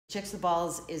Chicks with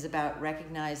Balls is about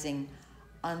recognizing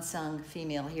unsung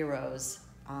female heroes,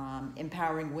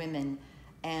 empowering women,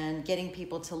 and getting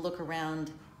people to look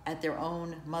around at their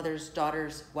own mothers,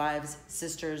 daughters, wives,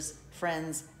 sisters,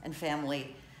 friends, and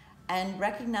family, and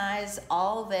recognize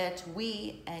all that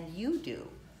we and you do.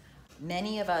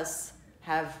 Many of us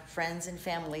have friends and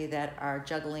family that are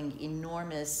juggling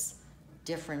enormous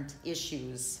different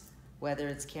issues, whether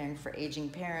it's caring for aging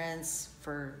parents,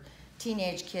 for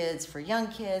teenage kids, for young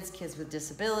kids, kids with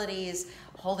disabilities,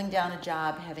 holding down a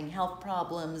job, having health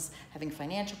problems, having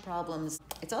financial problems.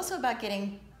 It's also about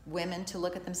getting women to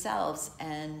look at themselves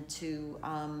and to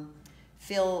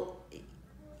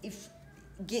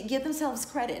give themselves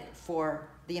credit for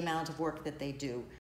the amount of work that they do.